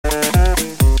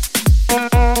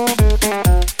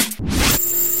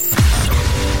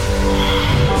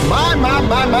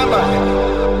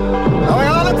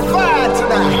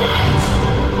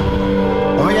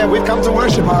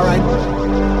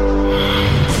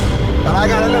But I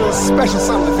got a little special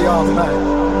something for y'all tonight.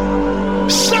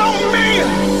 Show me!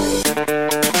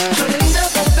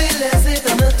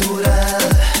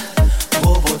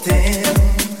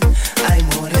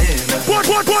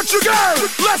 What you got?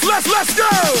 Let's go!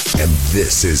 And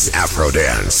this is Afro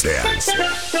Dance. Get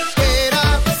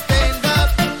up, stand up,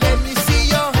 let me see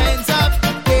your hands up.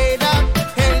 Get up,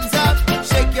 hands up,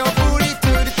 shake your booty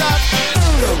to the top.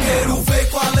 Eu quero ver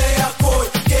qual é a cor,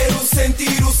 quero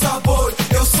sentir o sabor.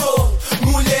 Eu sou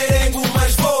mulherengo,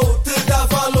 mas vou te dar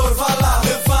valor. Vá lá,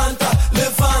 levanta,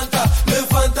 levanta,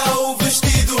 levanta o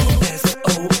vestido.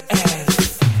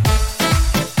 SOS.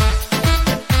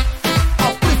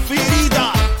 A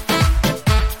preferida.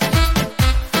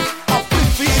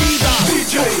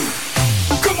 DJ,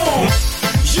 Come on,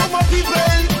 you my people.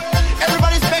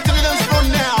 Everybody's back to the dance floor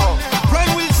now.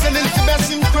 Brian Wilson and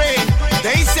Sebastian Craig.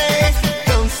 They say,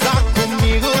 dança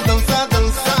comigo, dança,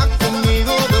 dança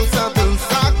comigo, dança,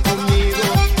 dança comigo.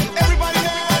 Everybody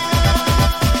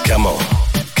now.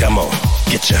 Come on,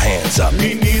 get your hands up.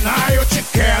 Menina, eu te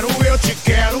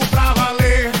quero pra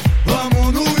valer.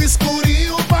 Vamos no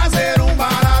escurinho fazer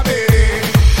barabê.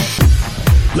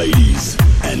 Ladies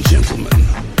and gentlemen,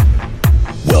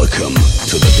 welcome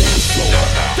to the dance floor.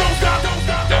 Don't stop, don't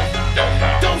stop, don't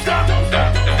stop, don't stop, don't stop,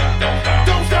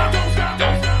 don't stop, don't stop,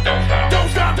 don't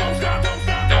stop, don't stop, don't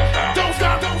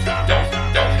stop,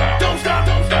 don't stop,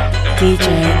 don't stop. DJ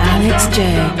Alex J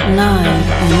live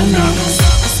in the mix.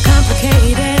 It's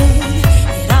complicated,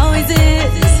 it always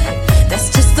is. That's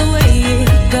just the way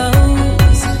it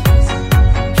goes.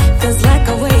 Feels like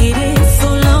I waited so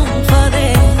long for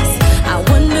this. I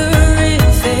wonder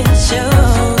if it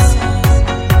shows.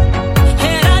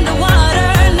 Head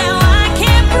underwater, now I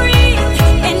can't breathe.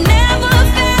 It never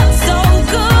felt so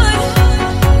good.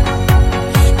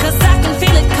 'Cause I can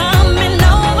feel it coming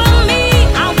over me.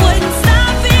 I wouldn't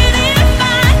stop it if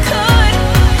I could.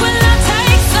 Will I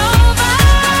take over?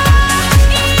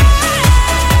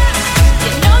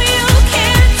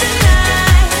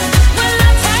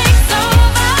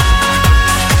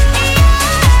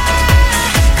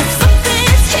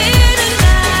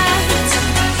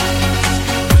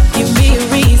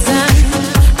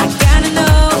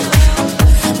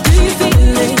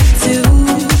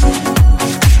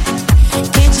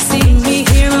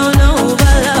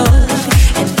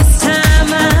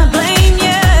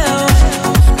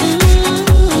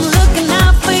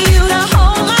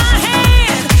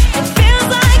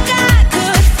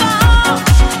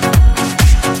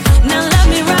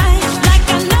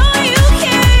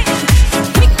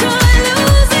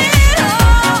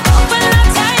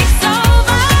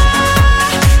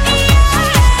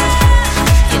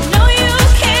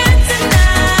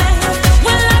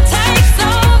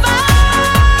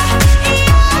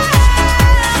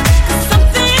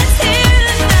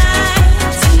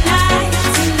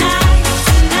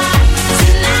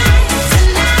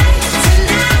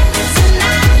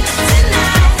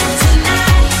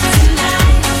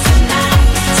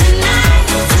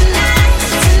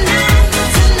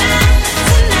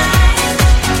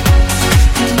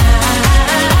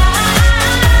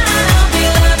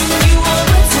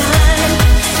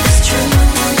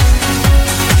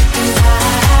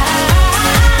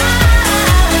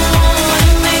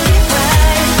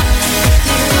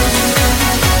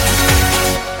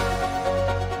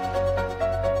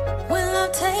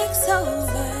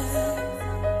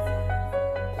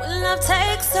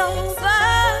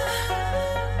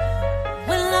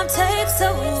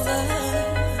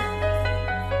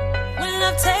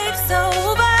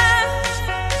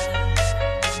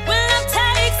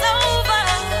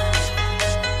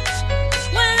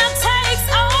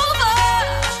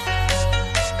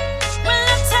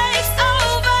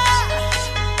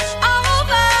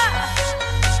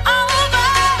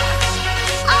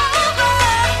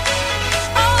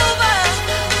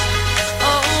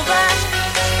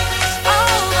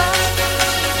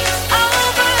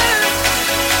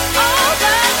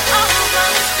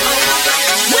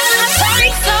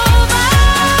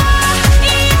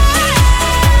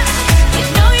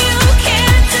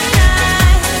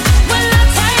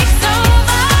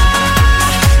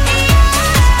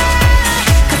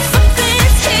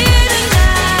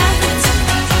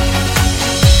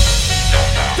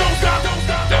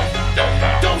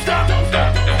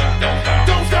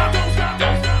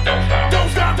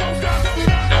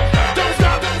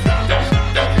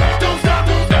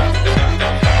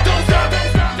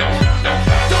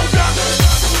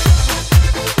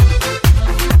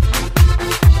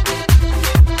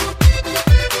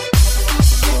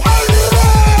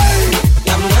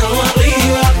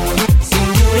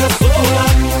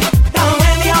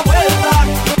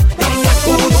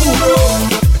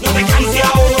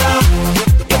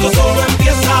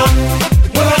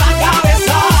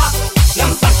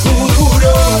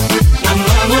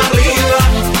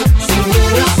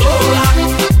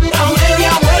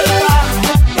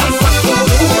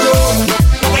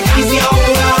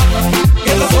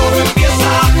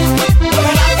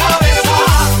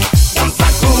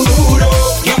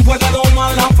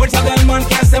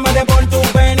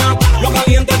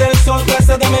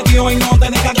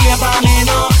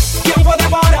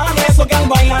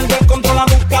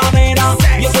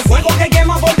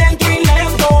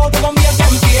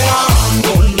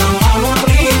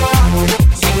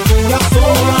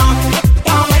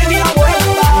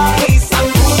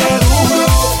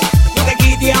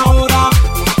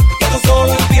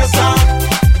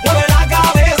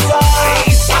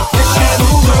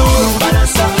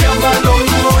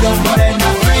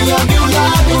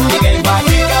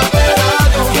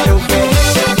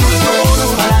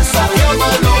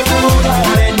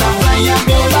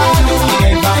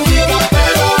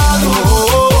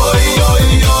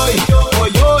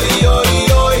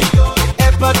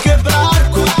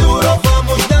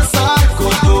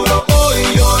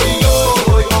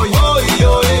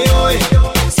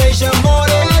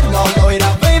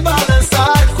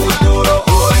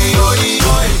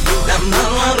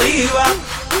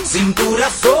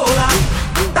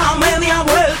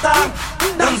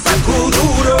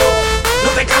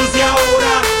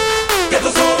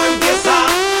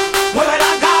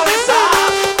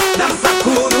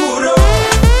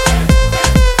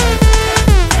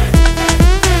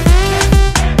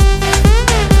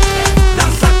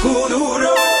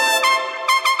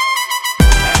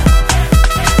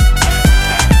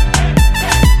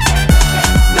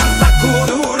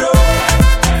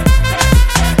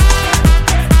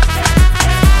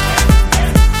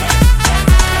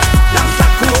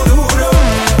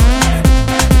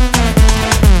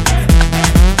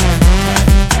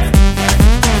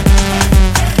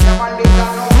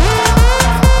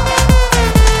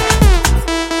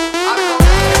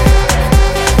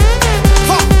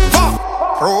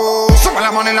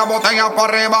 manos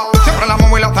para arriba. Siempre las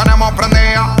móviles las tenemos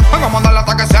prendidas. Vengo a mandarle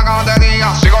hasta que se haga de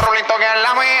día. Sigo rulito que es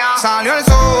la mía. Salió el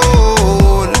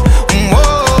sol, un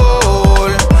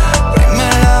gol. Prime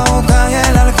la boca y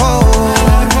el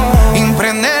alcohol.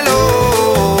 Impréndelo,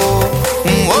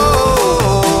 un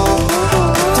gol.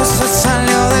 Todo se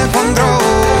salió de control.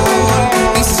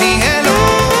 Y síguelo.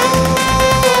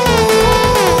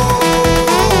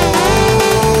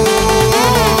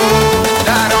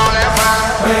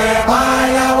 Pepa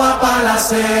y agua pa' la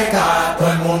seca, todo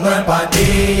el mundo en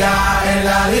patilla en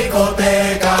la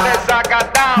discoteca.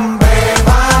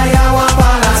 Pepa y agua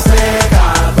pa' la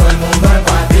seca, todo el mundo en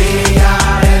patilla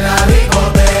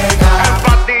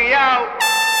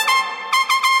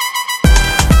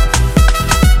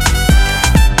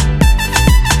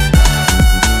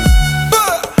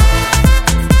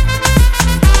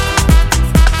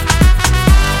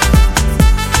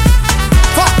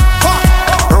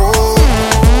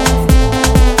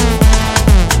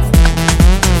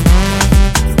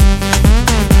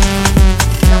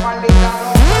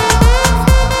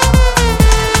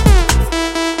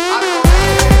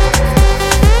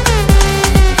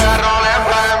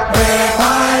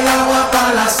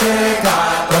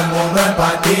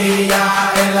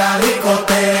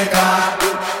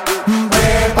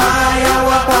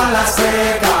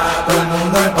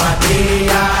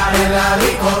en la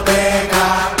discoteca.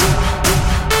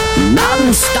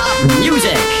 Non-stop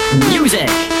music, music,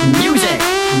 music,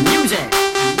 music.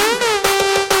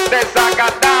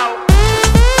 Desacatado.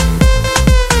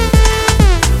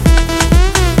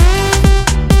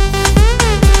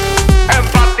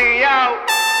 Empatillado.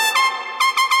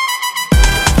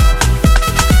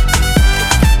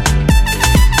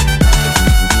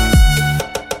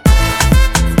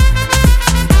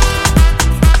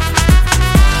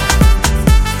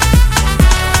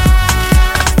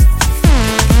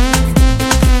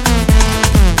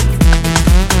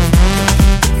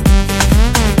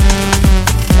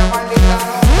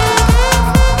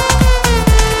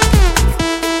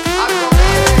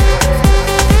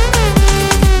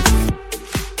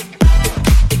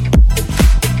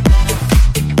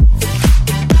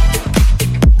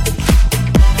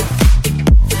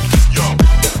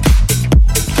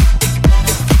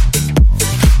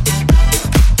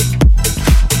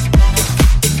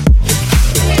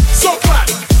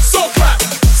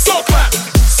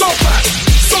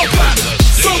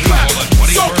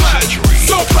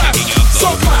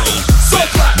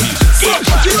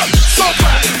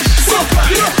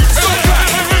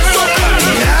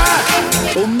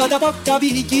 Da porca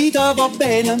picchita va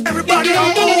bene.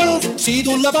 Se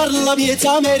tu la parla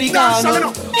miezza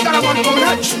americano,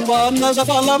 quando si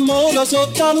fa l'amore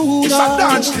sotto la luna,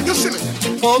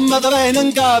 come da bene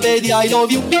in capo di I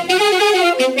love you.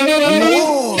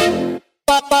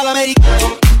 Papà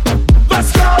l'americano.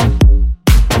 Let's go.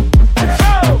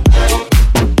 Oh.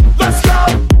 Let's go.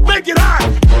 Make it hot.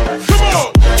 Come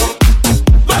on.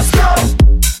 Let's go.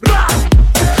 Rock.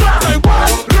 Say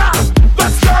what? Rock.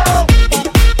 Let's go.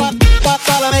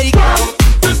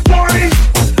 This party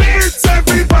needs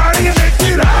everybody and make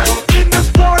it hot. In this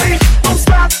party, don't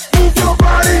stop, move your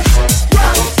body.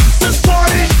 Rock. This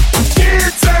party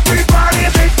needs everybody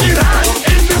and make it hot.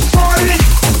 In this party.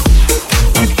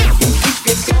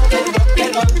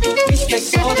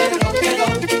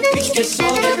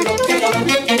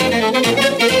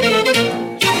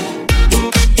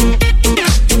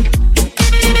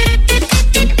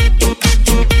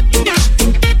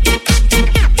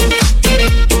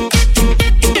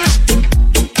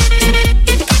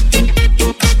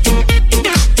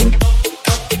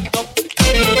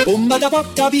 Da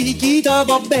porca picchita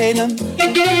va bene.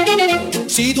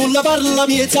 Se tu la parla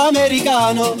miezza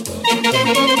americano,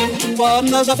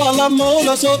 quando si fa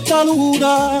l'amore sotto la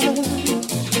luna,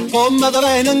 come da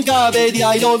bene in capo di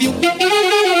I love you.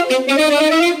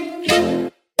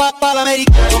 Papà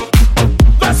l'americano.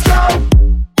 Let's go.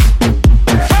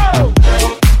 Oh.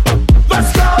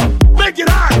 Let's go. Make it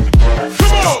hot.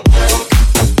 Come on.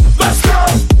 Let's go.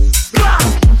 Rock.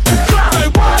 Rock. Say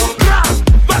what? Rock.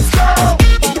 Let's go.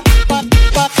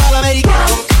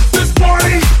 This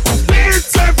party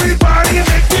needs everybody and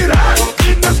make it hot.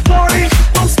 In this party,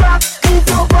 don't stop, move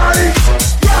your body.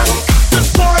 Rock. This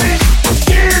party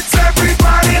needs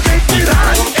everybody and make it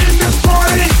hot. In this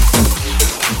party.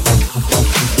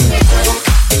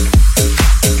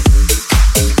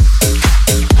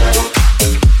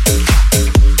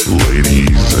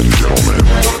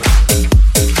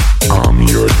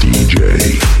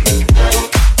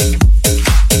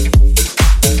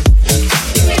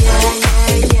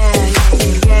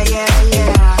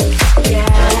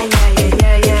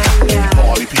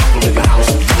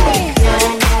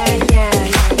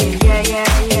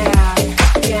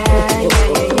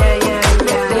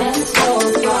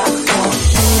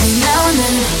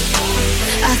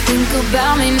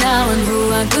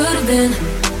 then.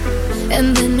 And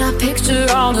then I picture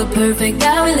all the perfect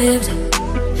that we lived,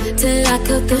 till I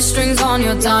cut the strings on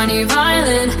your tiny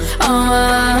violin.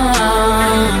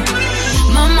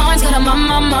 My mind's got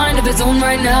my mind of its own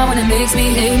right now, and it makes me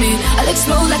hate me. I'll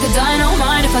explode like a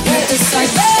dynamite if I can't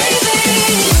decide, baby.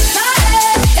 My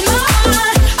head in my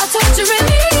heart, I'll torture in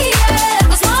me, yeah.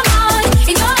 Lost my mind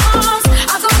in your arms,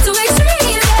 I'll go to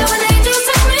extreme, yeah. When angels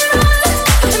tell me run,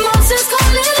 and monsters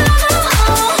call it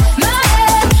love. My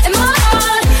head in my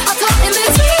heart, I'm caught in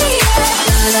between, yeah.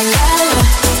 La la la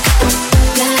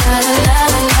la, la la la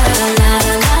la la la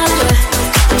la la,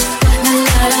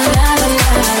 la la la la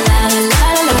la la la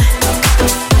la.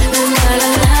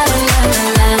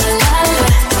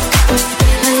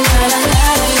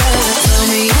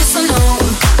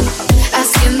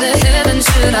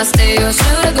 Should I stay or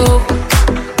should I go?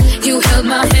 You held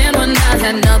my hand when I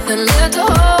had nothing left to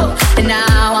hold, and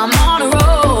now I'm on a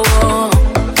roll.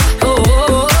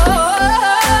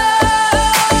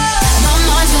 My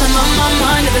mind's feeling my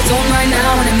mind of its own right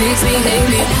now, and it makes me hate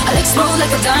me. I'll explode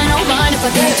like a dynamite if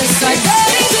I can't decide,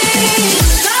 baby.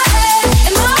 My head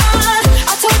in my heart,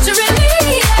 I'll torture in me,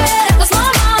 yeah. Lost my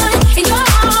mind in your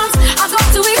arms, I'll go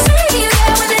to extreme,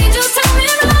 yeah. When angels tell me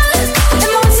run, and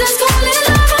monsters call it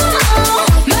love.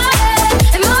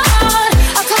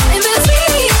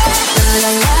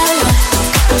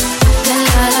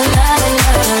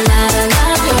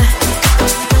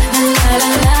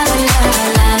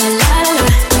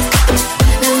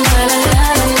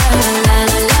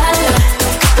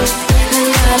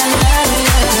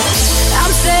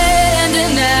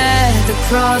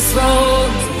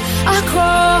 Crossroads, I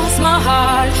cross my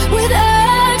heart with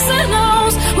X and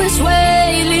O's. Which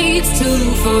way leads to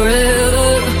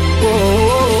forever?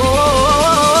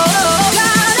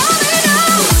 God only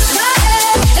knows. My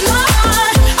head in my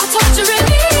heart, I'll torture in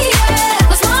me,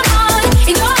 yeah. Lost my mind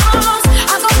in your arms,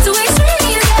 I'll go to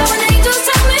extreme, yeah. When angels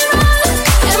tell me run,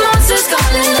 and monsters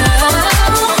call it love.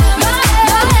 My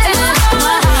head in my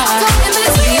heart, I'm caught in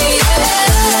between, yeah.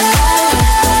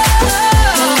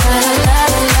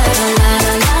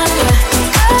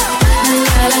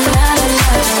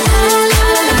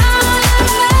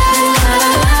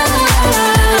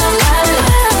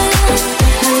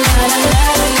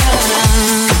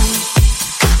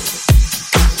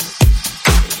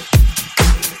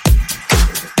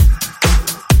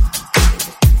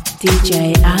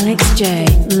 DJ Alex J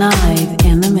live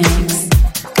in the mix.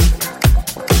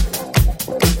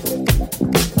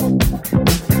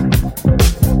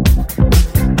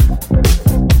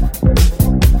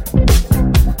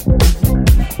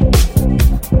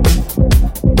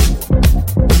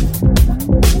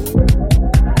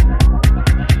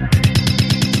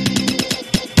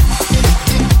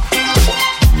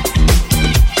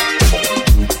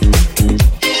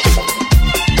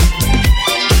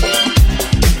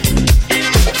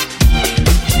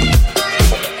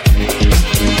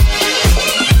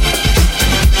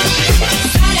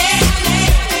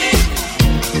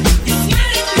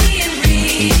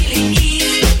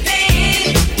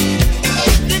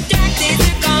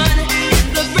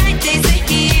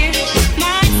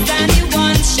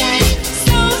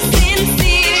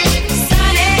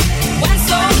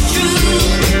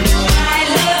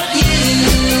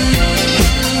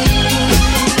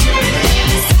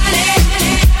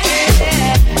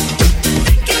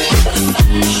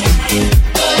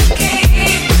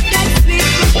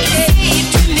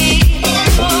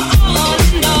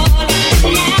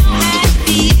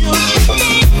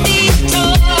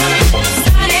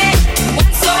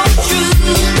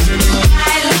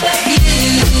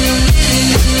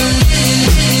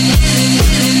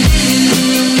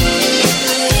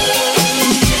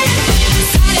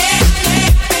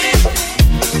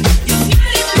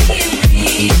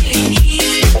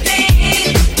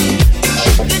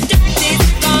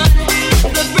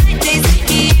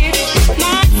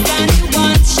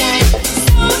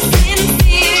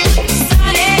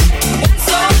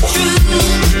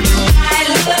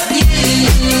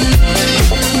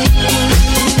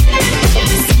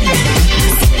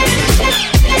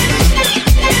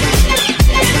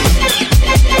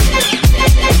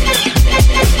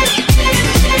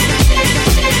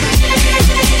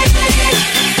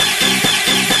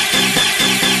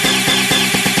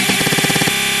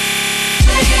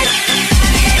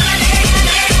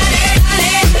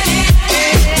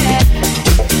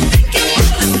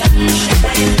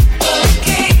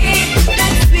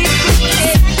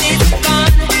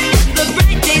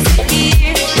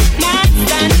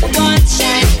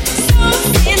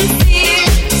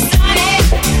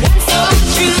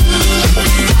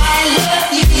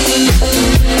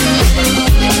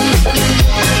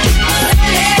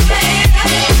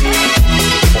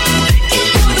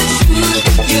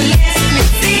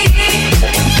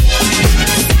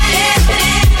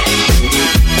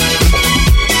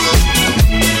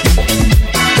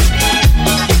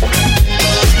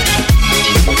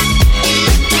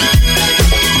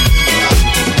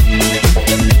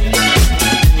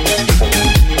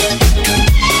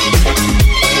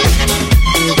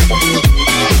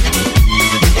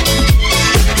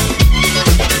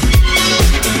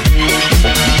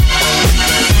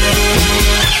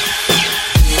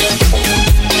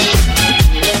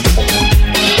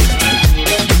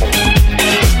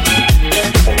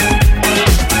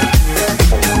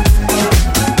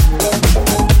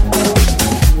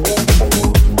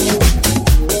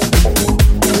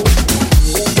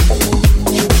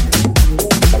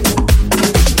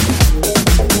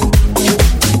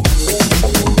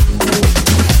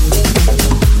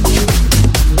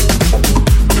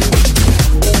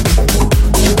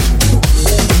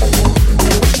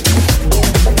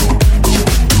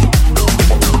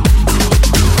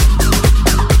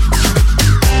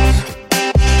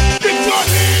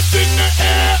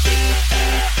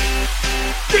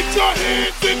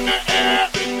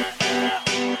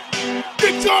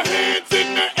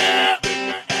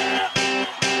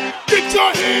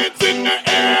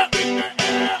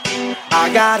 I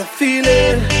got a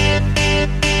feeling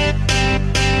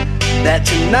that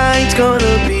tonight's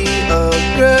gonna be a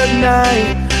good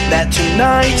night. That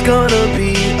tonight's gonna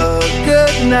be a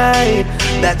good night.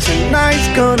 That tonight's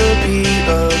gonna be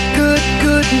a good,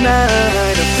 good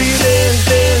night. A feeling.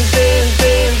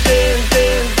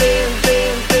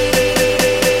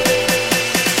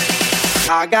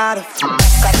 I got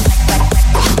a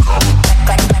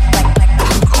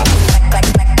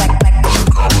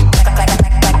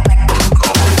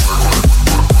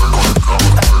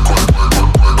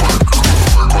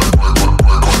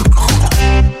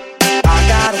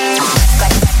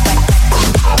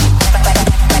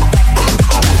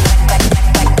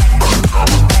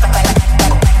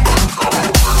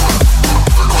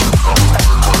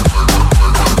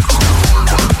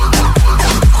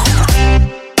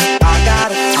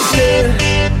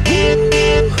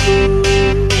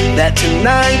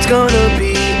tonight's gonna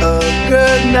be a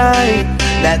good night.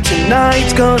 That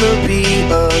tonight's gonna be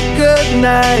a good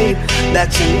night. That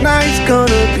tonight's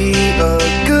gonna be a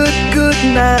good, good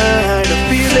night. A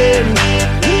feeling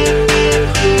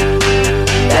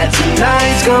that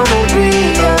tonight's gonna be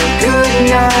a good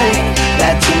night.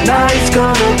 That tonight's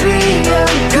gonna be a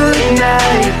good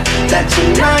night. That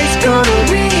tonight's gonna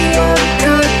be a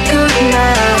good, good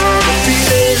night. A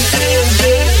feeling.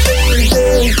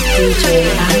 DJ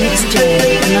Alex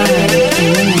J live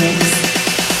in the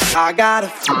mix. I got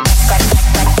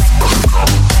a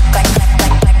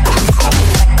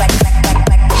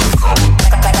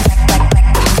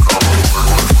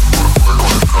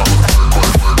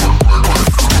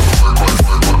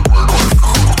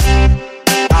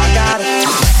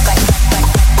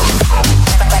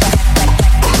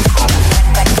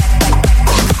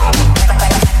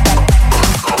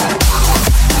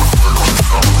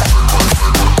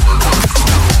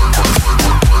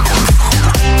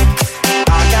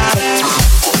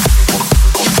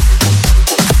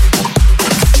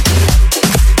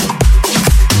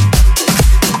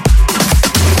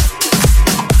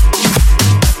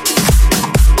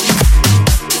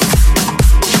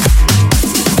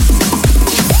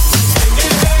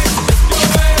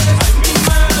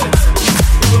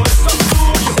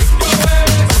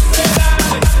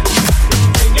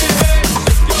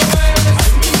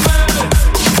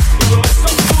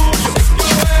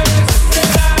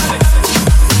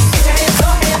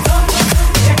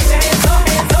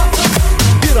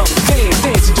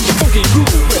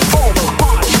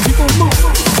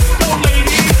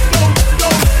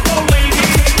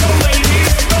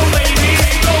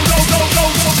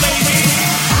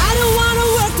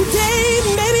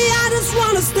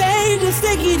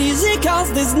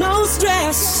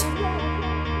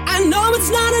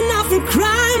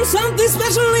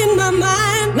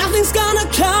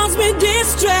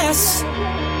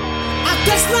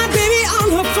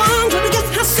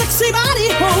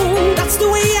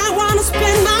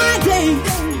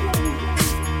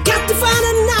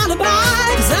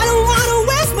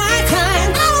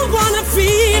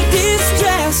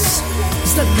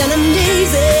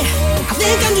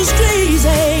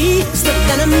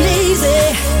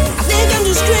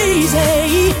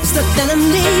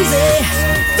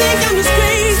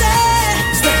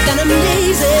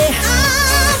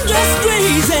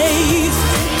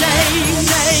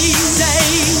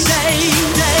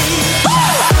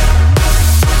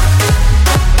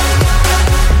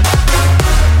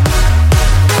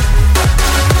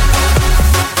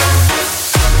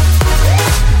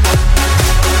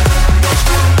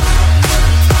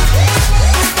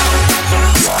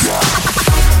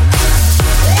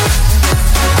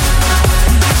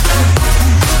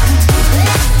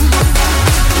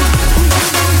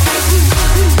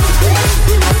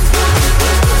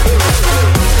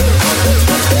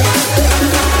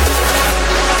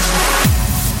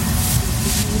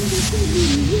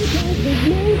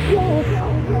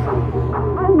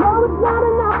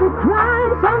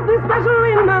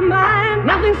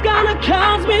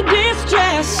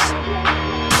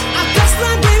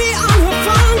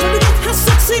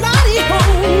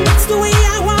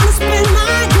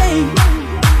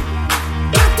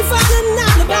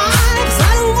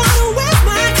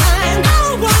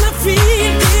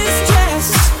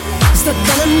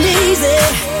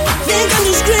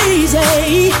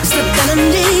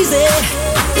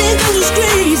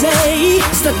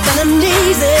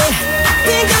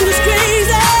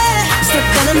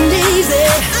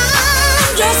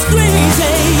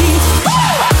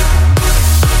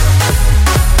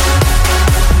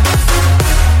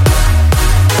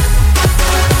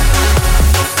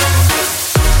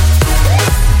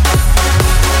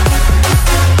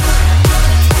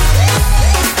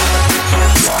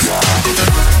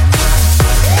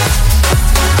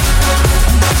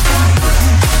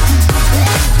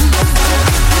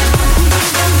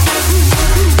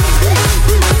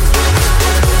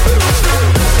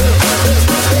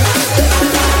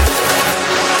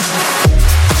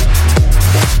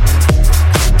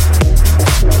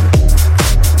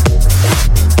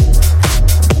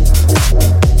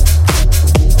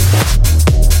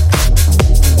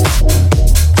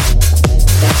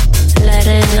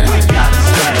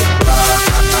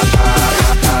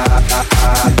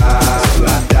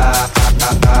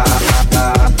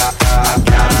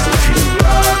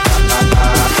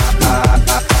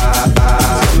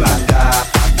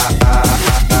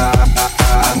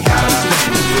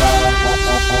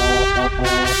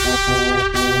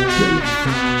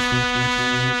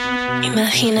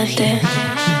Imagínate,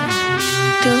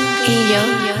 tú y yo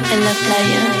en la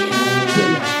playa,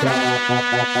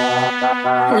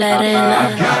 la arena,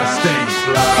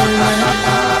 el mar,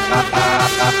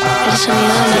 el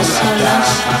sonido de las olas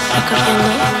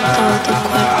recorriendo todo tu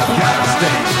cuerpo.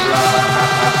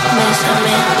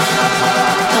 Bésame,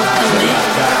 tócame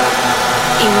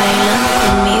y baila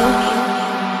conmigo.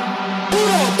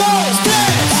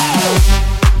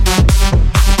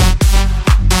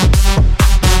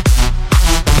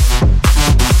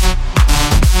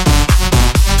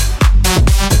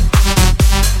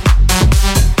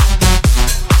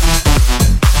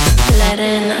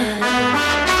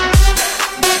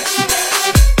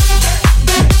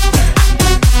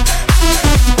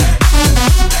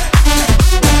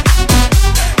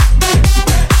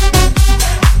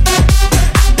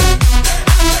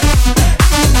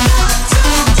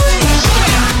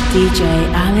 DJ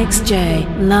Alex J,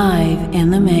 live in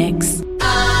the mix.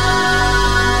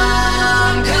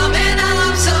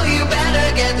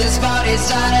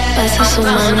 Pasa su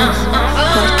mano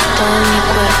por todo mi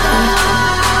cuerpo.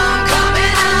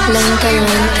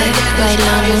 Lentamente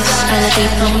bailamos al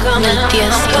ritmo del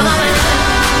tiesto.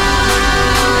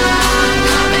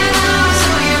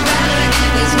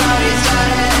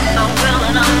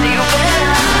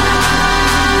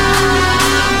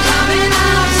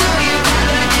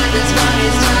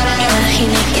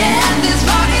 Imagínate,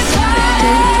 tú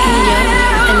y yo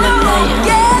en la playa,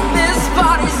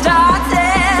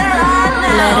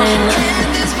 la arena,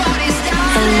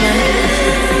 el mar,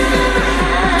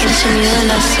 el sonido de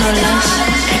las olas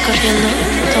recorriendo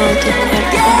todo tu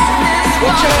cuerpo.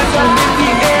 Put your hands up in the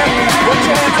air, put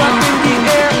your hands up in the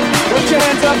air, put your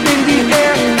hands up in the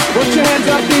air, put your hands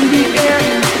up in the air,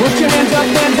 put your hands up,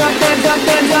 hands up, hands up,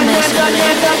 hands up,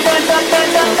 hands up, hands up,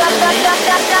 hands up,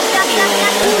 hands up,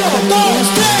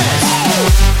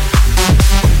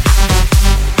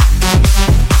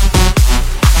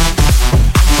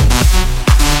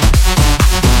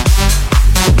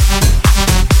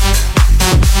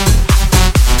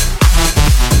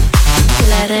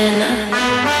 La arena.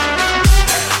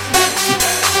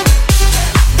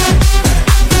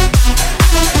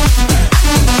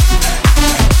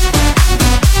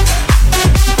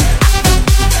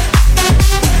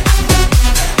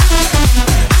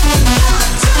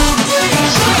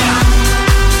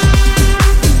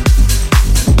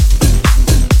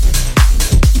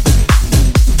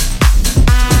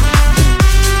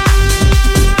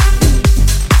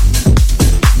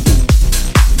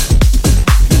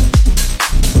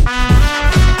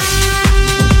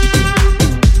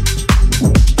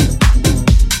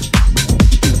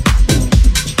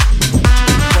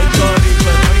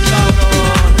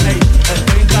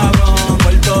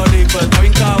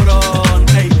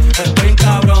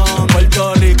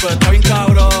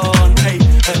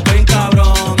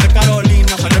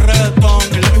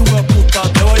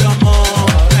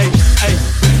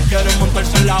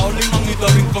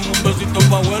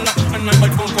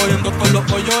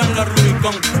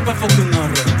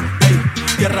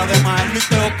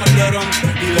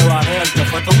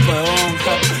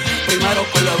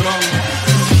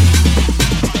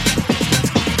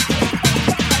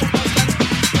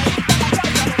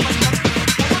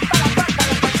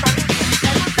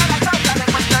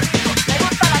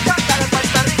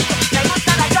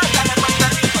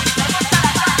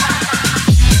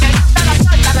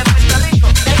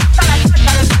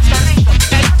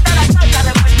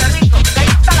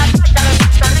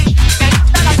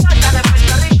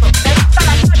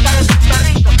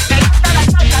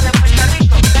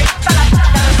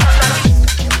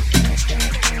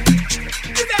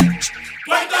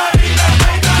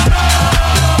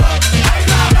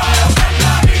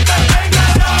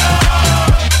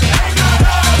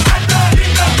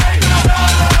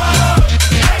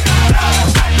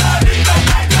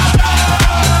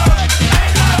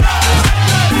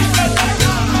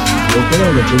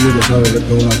 creo que el público sabe que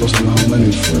esto es una cosa más o menos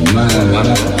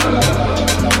informal.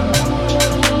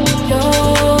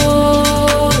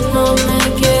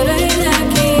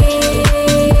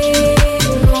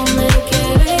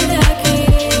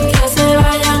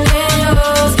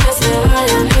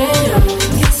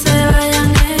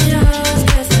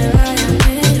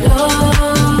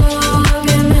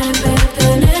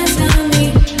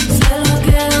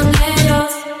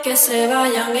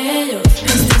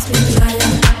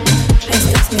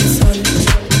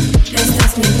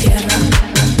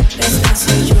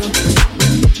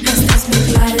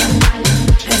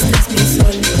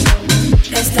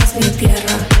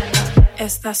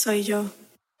 Esta soy yo.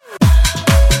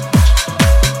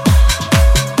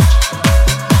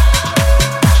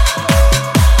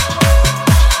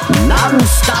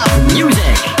 Non-stop music.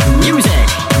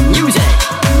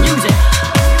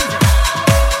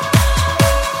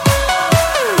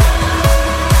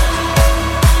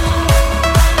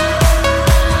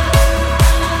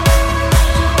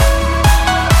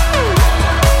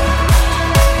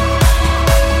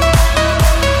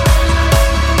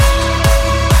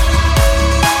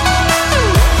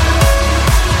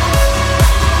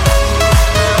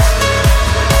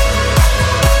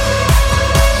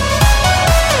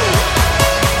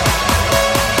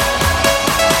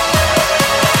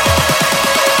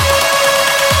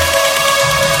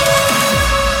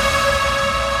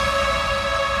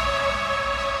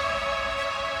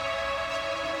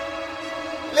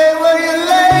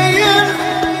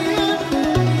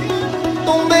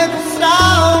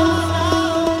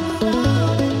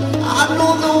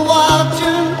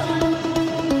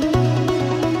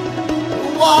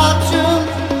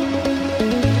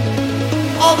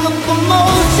 all the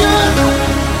commotion,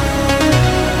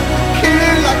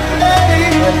 killing like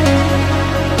pain.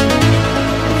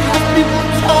 Have people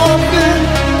talking,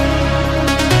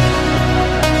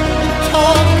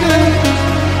 talking.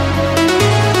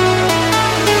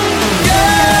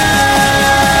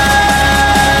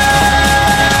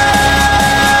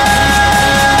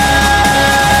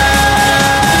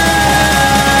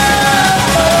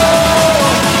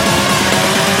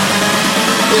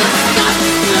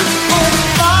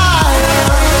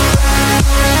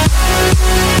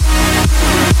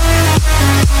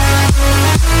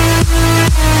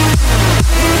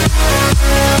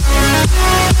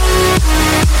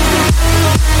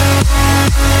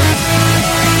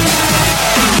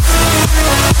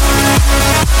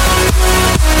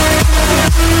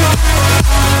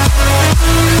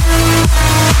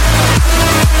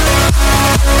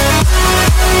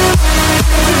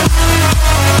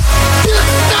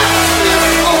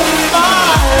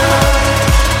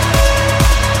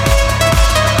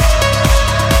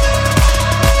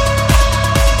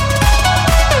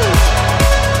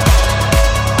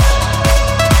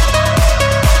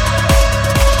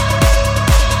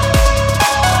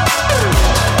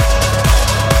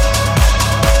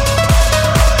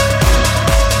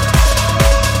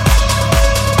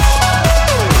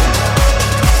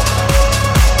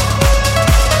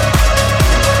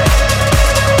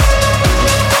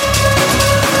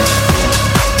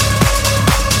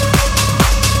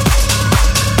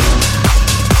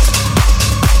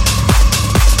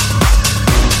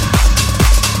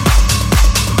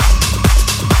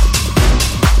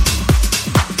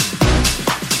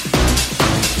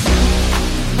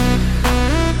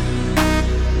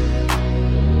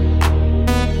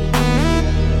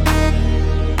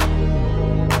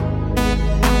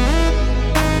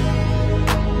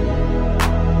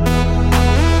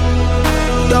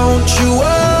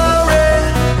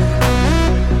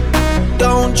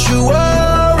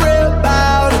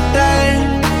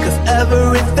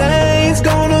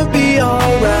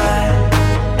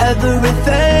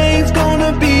 Everything's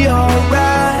gonna be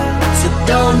alright. So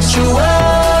don't you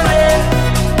worry.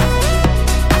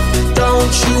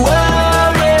 Don't you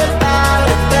worry about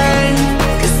a thing.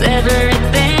 'Cause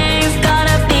everything's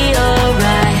gonna be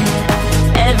alright.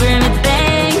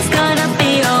 Everything's gonna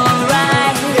be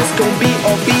alright. It's gonna be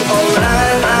alright.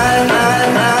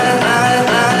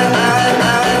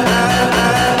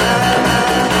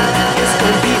 It's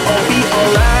gonna be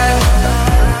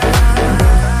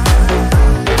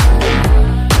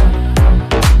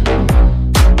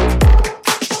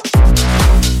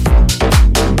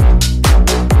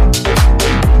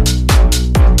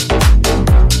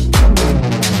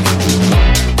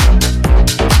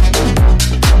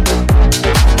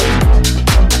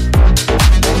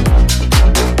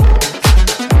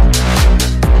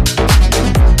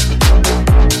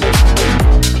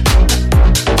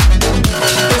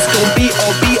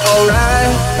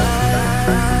alright.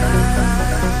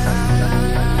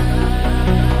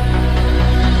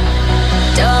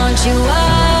 Don't you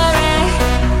worry.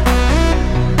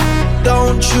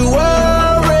 Don't you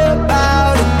worry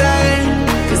about a thing.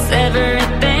 'Cause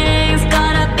everything's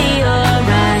gonna be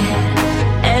alright.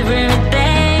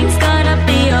 Everything's gonna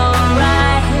be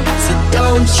alright. So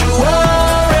don't you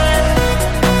worry.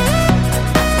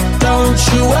 Don't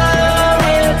you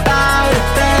worry about a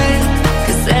thing.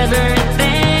 'Cause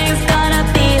everything's gonna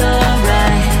be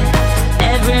alright.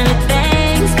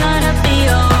 Everything's gonna be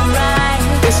alright.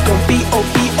 It's gonna be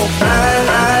alright.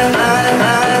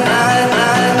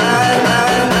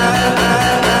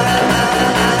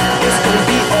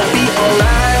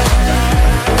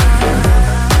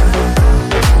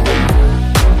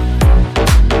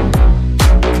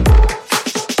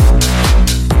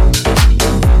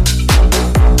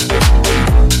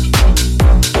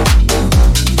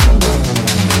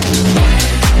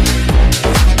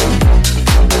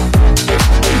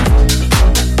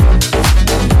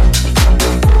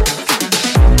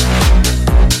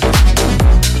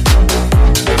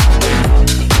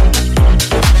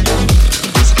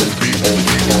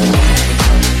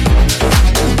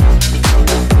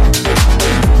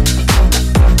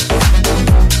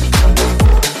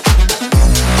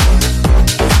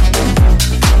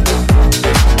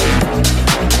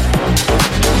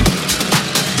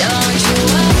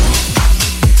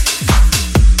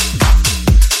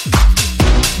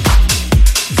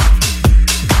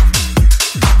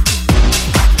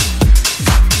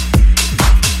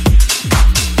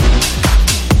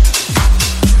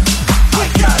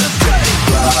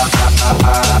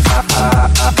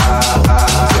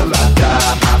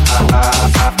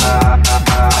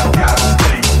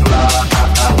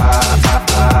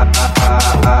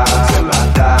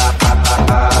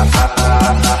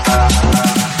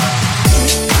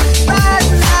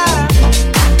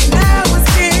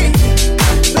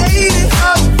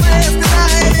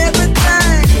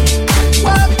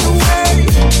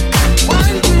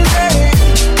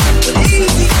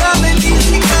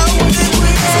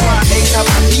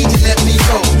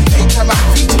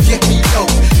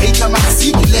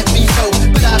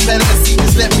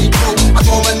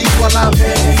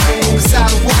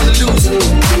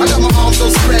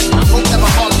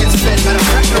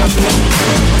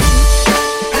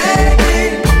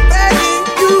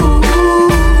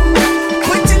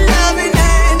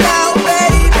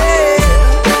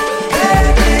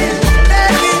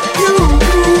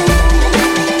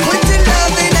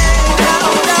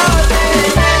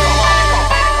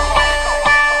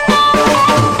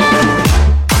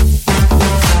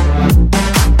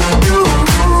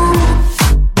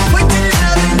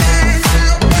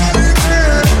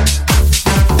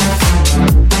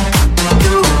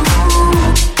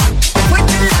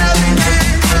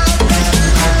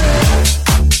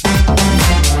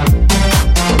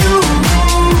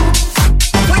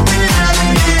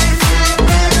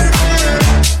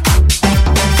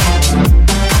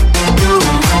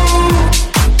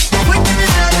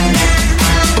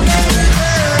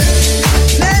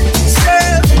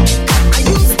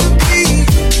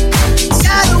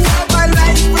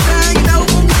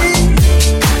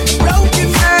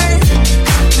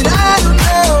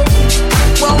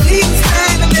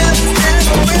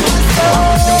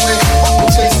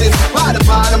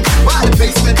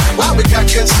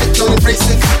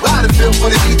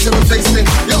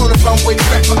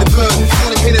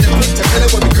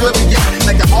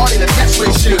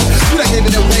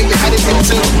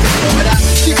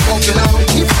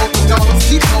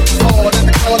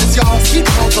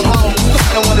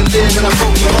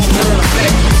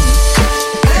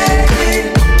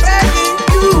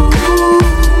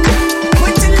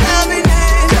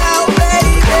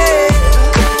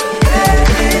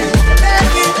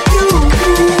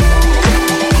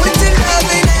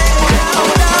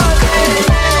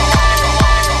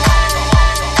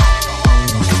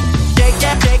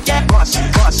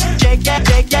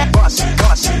 bust,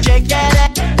 bust, shake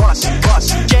that, bust, bust,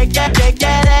 shake that, shake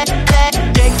that, shake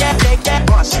that, shake that,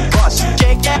 bust, bust,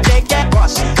 shake that,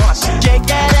 bust, bust, shake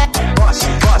that, bust,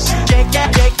 bust, shake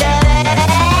that, shake that.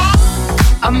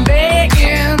 I'm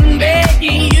begging,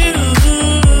 begging you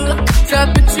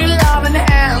to put your loving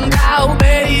hand out,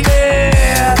 baby.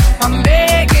 I'm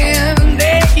begging,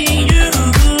 begging you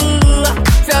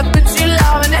to put your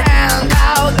loving hand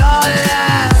out, darling.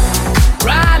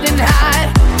 Riding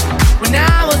high when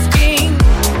I was king,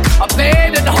 I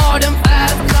played it hard and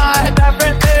fast, like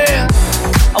everything.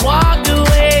 I walked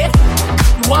away,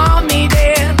 you want me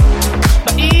there,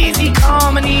 but easy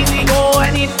come and easy go,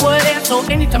 and it would end. So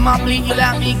anytime I bleed, you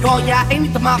let me go. Yeah,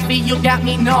 anytime I feel, you got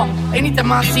me, no.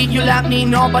 Anytime I see, you let me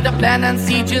know. But the plan and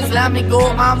see, just let me go.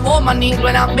 I'm on my knees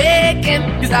when I'm begging,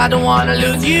 cause I don't wanna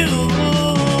lose you.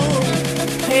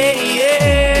 Hey,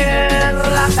 yeah,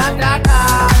 la da da da.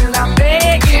 And I'm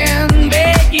begging,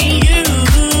 begging you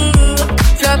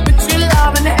to put your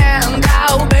loving hand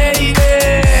out, baby.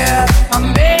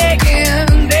 I'm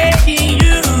begging, begging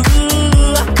you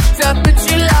to put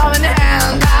your loving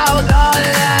hand out,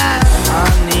 darling. I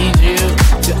need you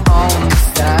to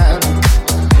understand.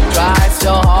 Try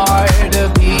so hard to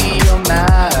be your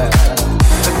man,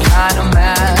 the kind of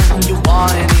man you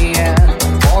want in the end.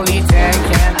 Only then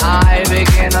can I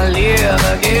begin to live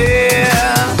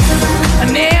again.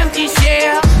 An empty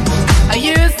shell I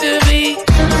used to be,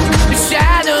 the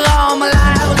shadow all my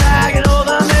life was dragging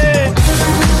over me.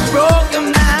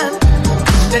 Broken man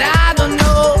that I don't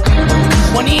know,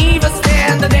 won't even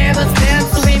stand, I never stand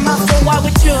to leave my soul. Why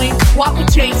we chewing, why we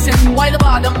chasing, why the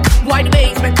bottom, why the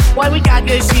basement, why we got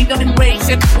good, she don't embrace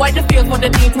it, why the feels what the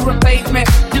need to replace me.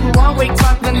 Did the wrong way,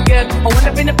 trying to get, I went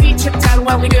up in the feature, tell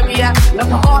where we could be at. Left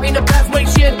my heart in the best way,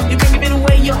 shit, you bring me the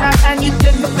way you have, and you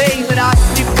did the pay. But I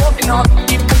keep walking on,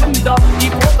 keep moving the dog,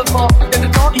 keep open for, then the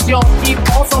door is yours, keep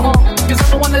also home, cause I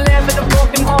don't wanna live in a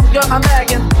broken home, girl, I'm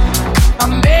begging,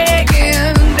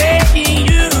 begging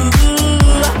you.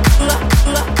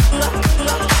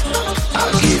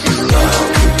 I'll give you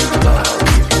love,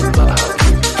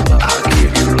 I'll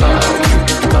give you love,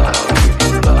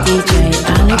 DJ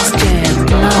Alex J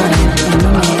live in the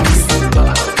mix.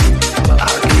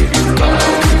 I'll give you love.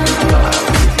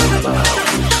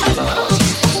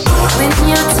 When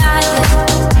you're tired,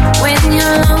 when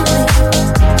you're lonely,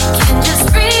 can just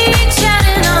reach out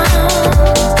and on.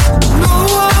 No,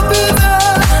 I'll be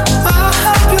there, I'll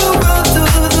help you run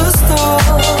through the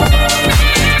storm.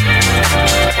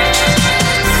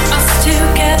 Us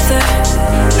together,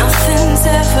 nothing's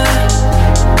ever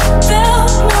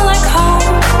felt more like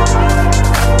home.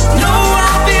 No,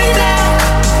 I'll be there,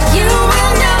 you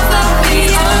will never be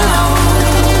alone.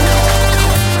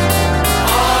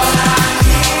 All I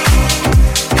need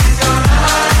is your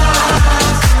love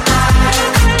tonight. All I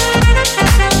need is your love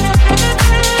tonight.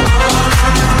 All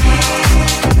I need is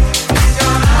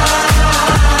your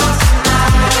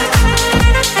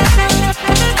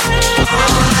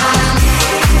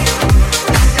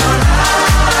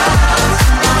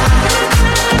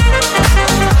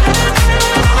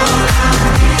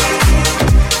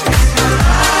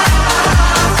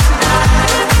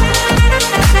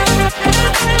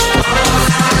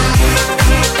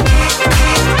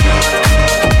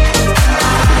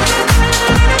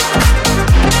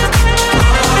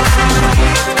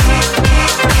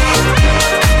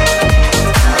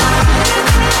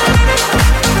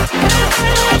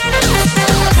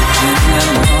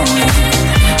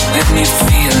Let me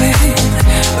feel it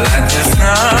like there's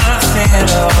nothing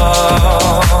at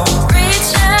all.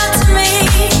 Reach out to me,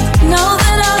 know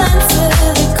that I'll answer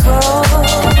the call.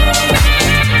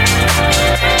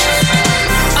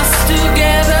 Us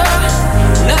together,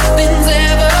 nothing's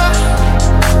ever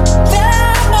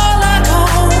felt more like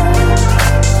home.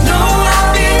 No, I'll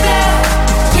be there,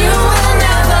 you will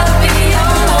never be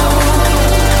alone.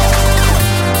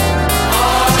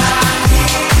 All I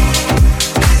need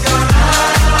is your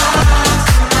love.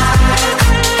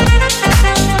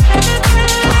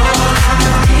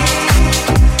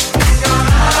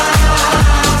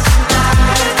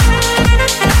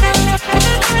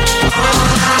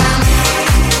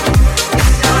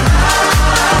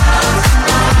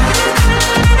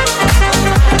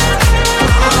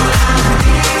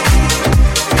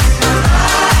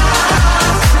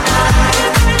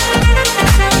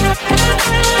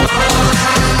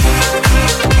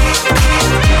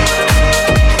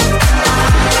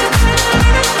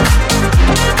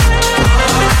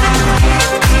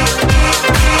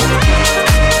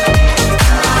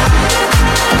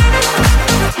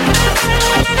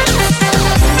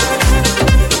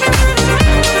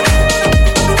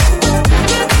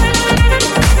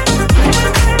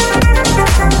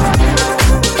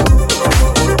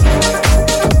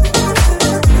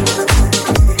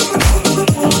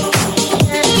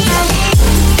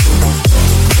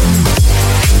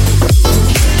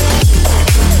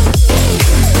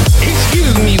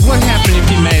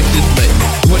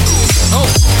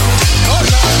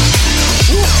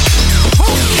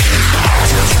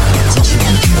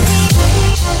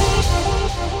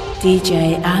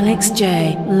 DJ Alex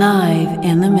J live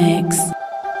in the mix.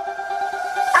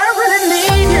 I really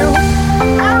need you.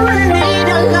 I really need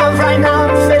your love right now.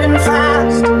 I'm fading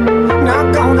fast,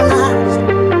 not gonna last.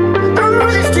 I'm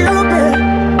really stupid.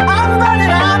 I'm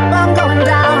burning up, I'm going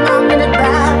down, I'm in it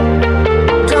bad.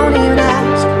 Don't even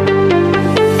ask.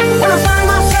 When I find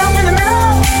myself in the middle,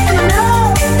 in the middle,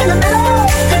 in the middle,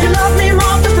 could you love me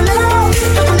more, just a little,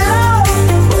 just a little?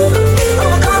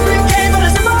 Overcomplicate, but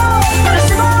it's simple, but it's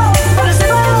simple, but it's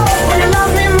simple. When you love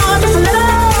me more, just a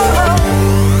little.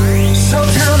 So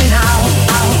tell me now.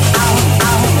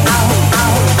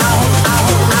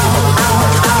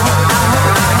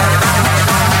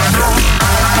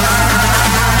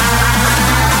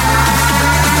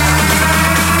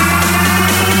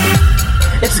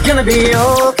 It's gonna be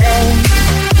okay.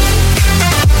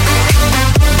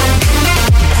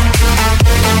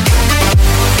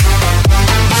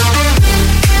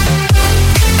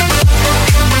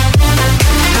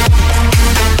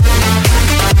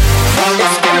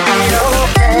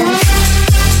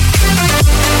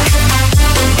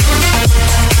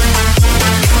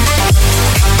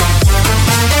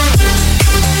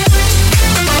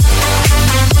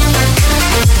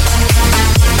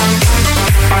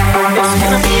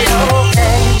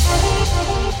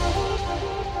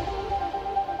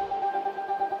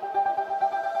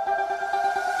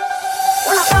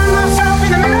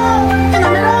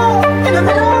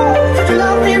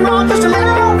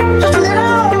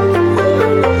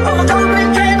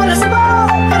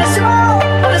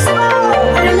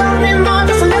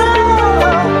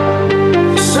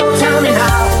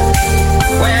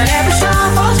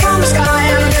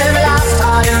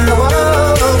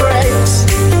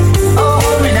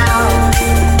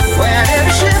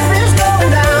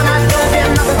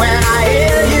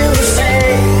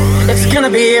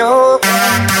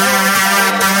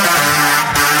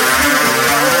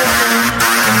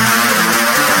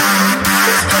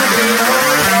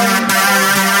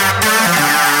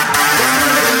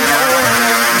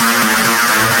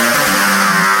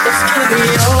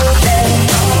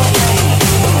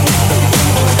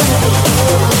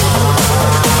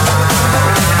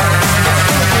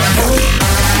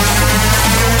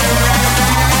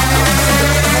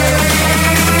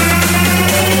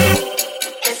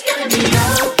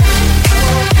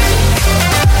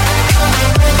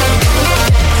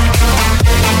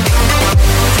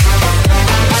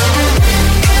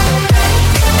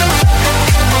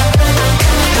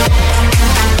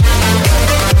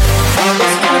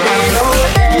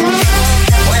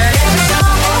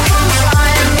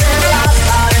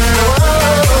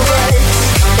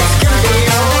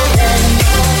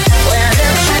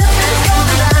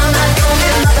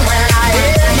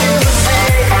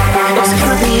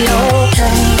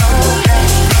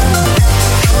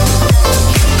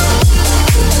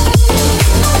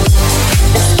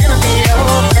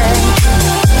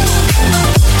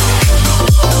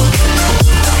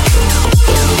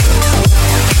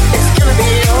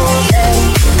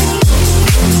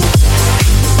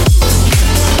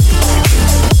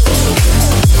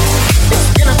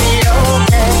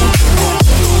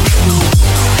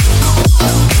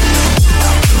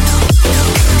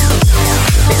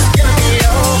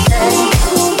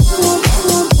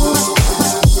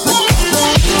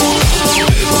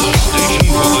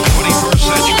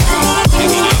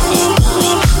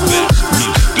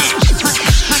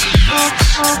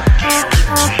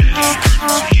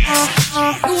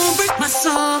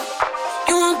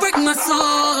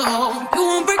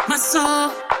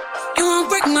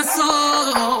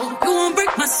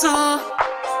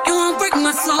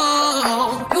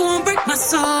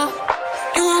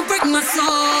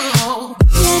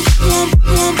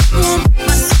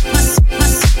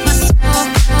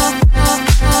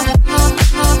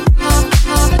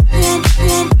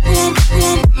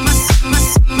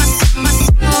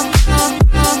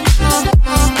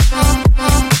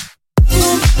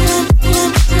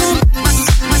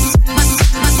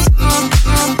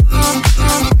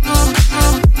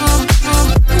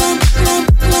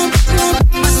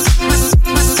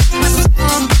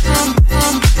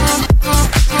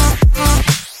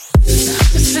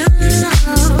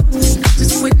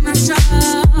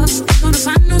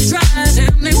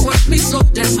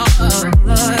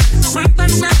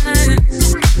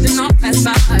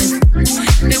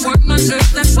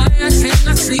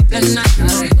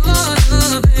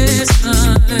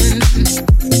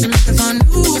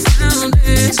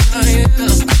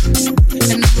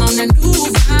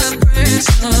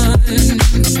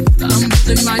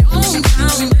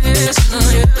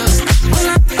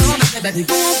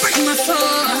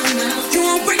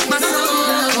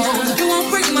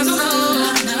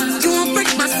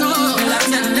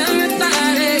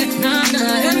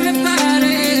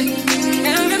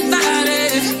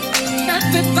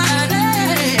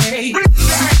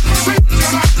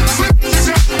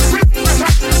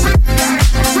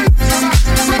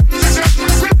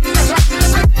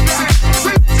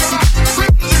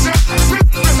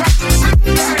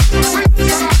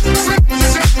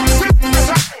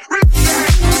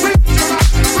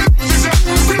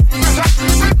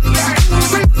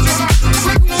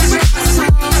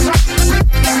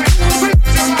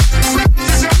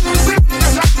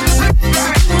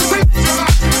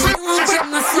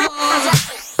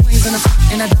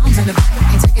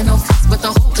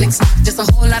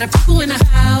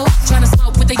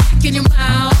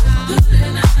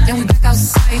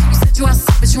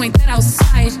 ain't that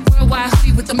outside. Worldwide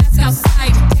hoodie with the mask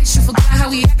outside. In case you forgot how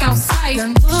we act outside.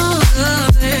 And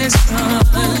love is fun.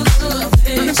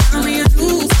 Tell me a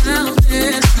new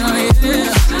foundation.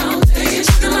 Yeah.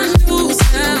 Foundation. My new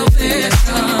salvation.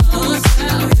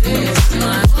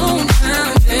 My own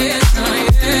foundation.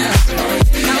 Yeah.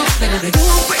 You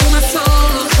won't break my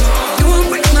soul. You won't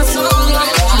break my soul.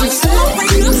 You won't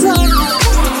break my soul.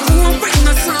 You won't break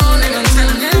my soul. And I'm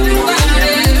telling everybody.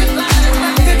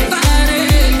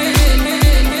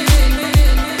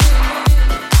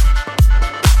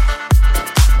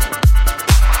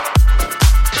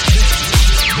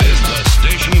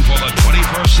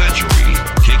 Century,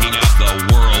 kicking out the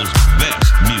world's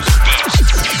best music.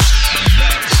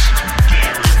 That's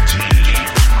guaranteed.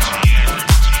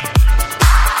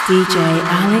 DJ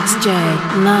Alex J,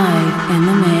 live in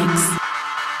the mix.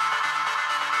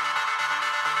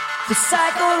 The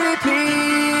cycle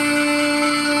repeated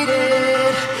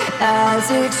as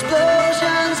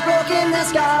explosions broke in the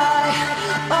sky.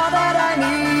 All that I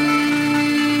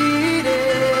needed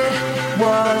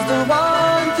was the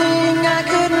one thing I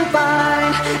couldn't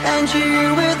find, and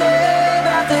you were there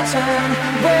at the time,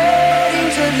 waiting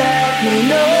to let me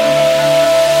know.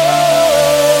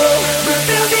 We're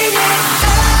building it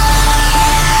up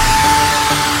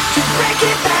to break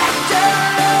it back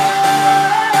down.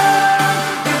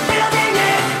 We're building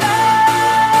it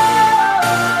up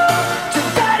to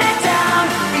burn it down.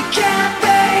 We can't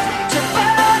wait to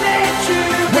burn it to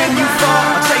the When you fall,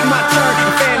 I'll take my turn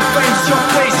and fan the flames, your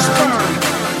place is burned.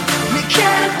 We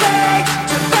can't wait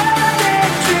to burn it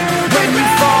to the When you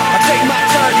fall, I'll take my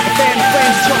turn and fan the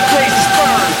flames, your place is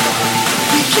burned.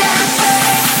 We can't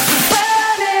wait to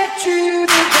burn it to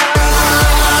the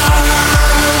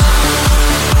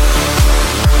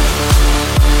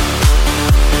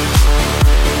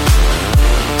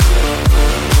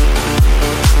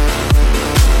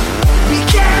We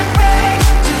can't wait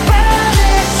to burn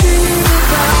it to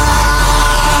the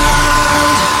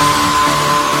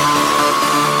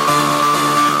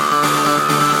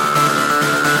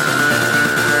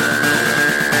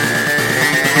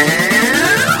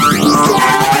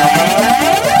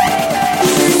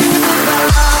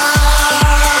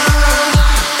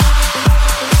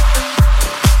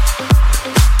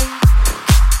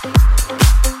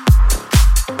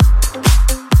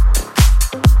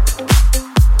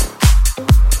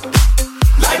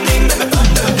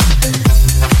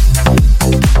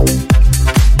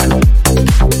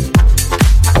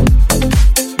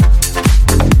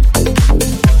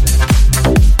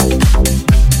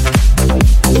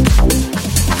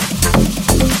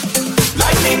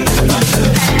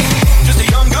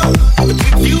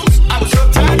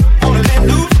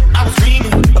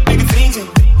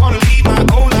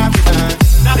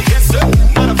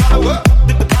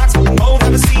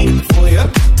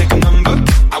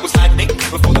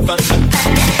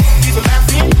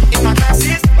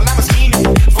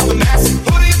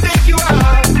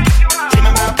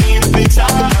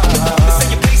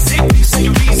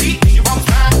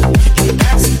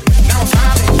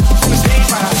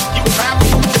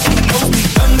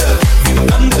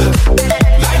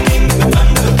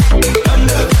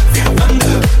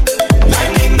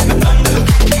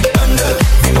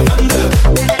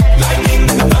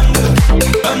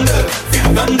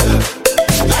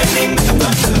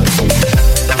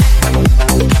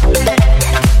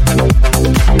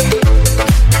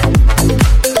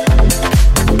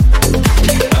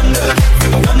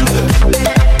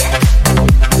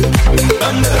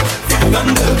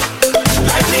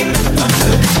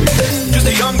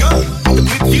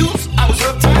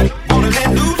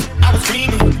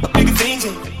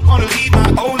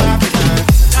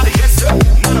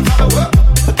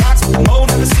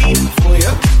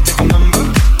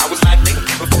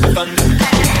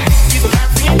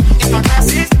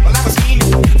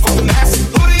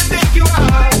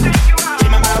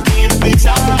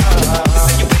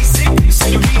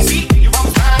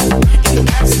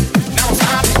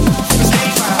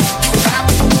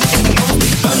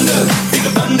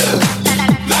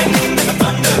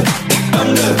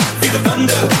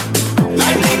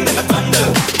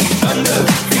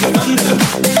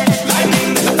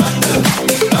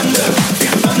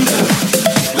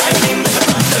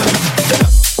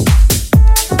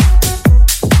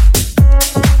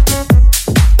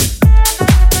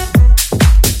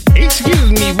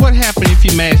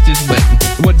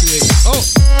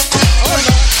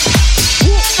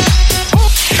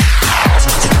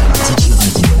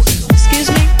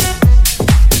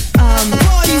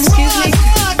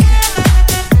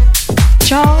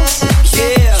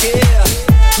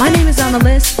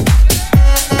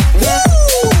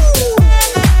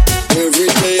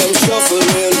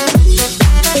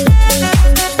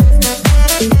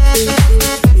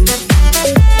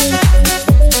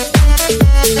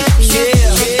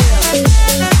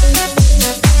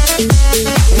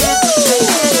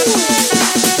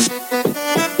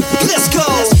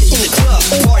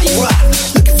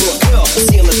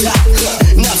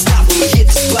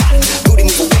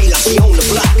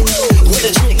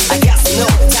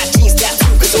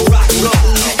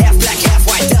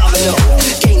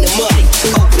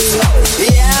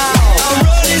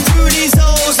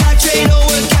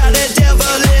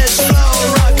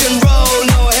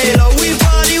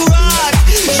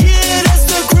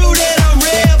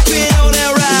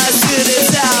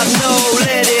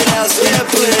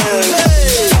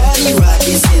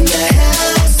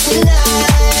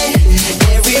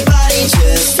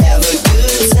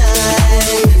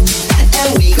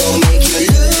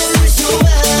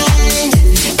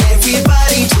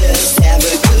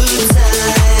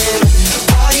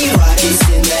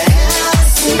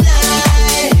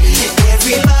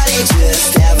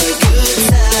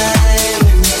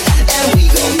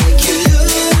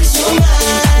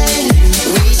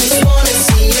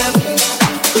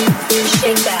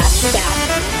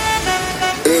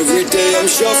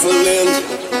shuffling.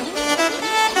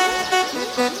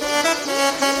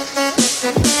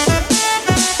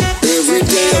 Every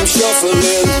day I'm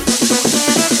shuffling.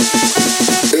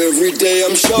 Every day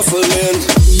I'm shuffling.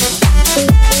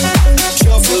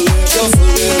 Shuffling,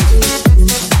 shuffling.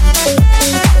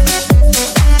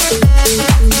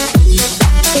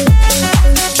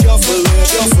 Shuffling,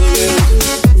 shuffling.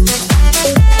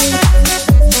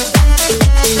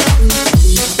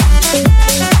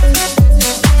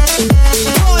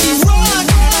 Party rock,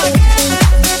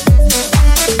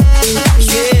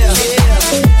 yeah,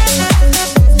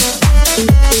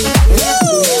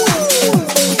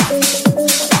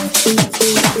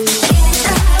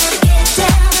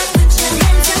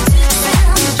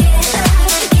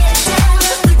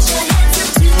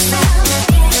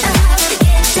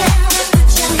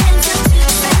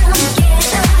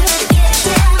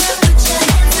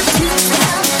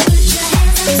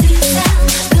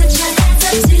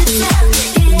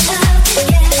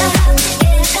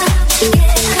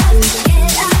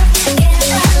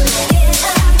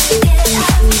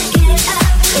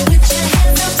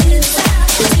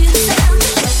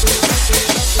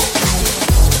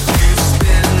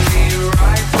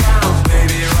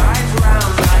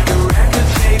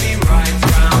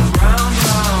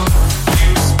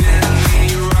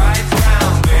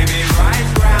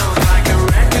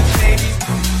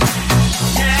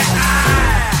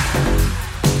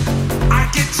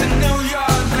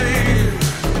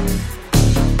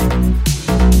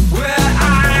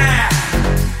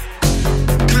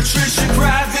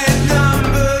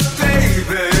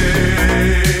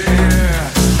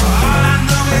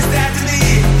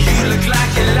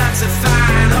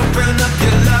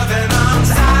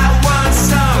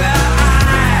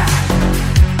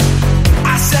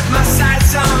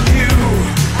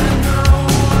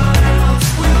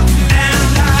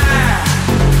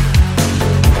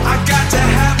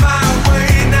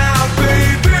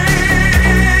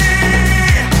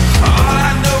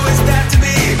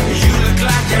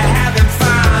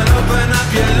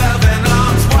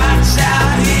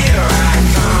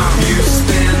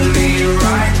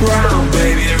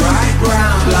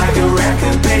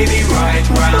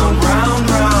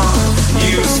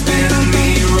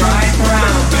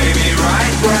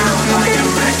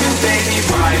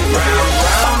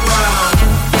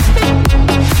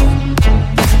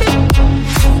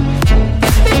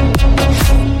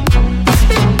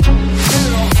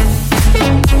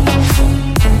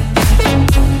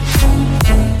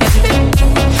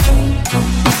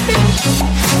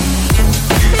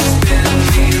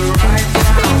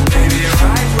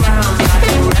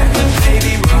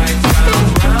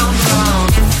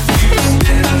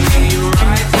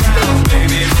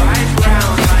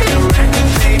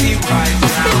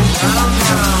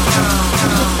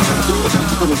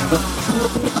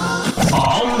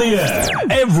 On the air,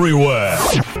 everywhere.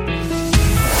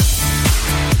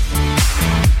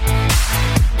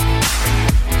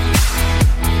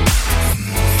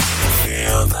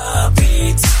 Feel the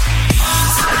beat.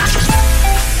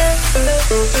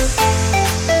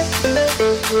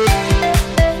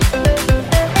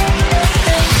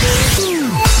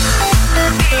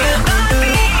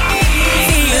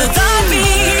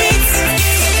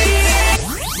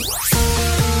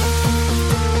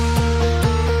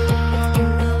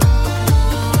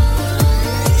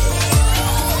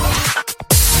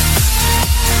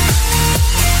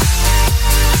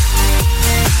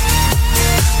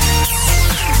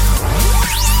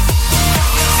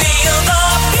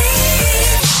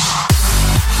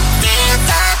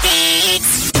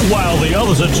 While the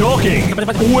others are talking,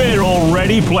 we're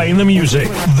already playing the music.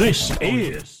 This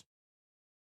is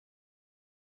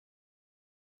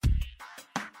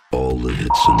all the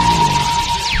hits and more.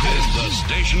 This is the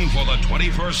station for the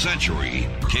 21st century,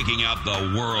 kicking out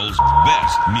the world's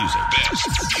best music. Best.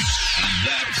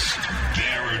 That's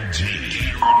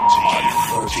guaranteed.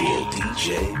 Virtual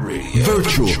DJ Radio.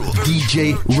 Virtual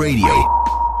DJ Radio.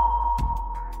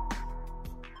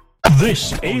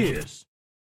 This is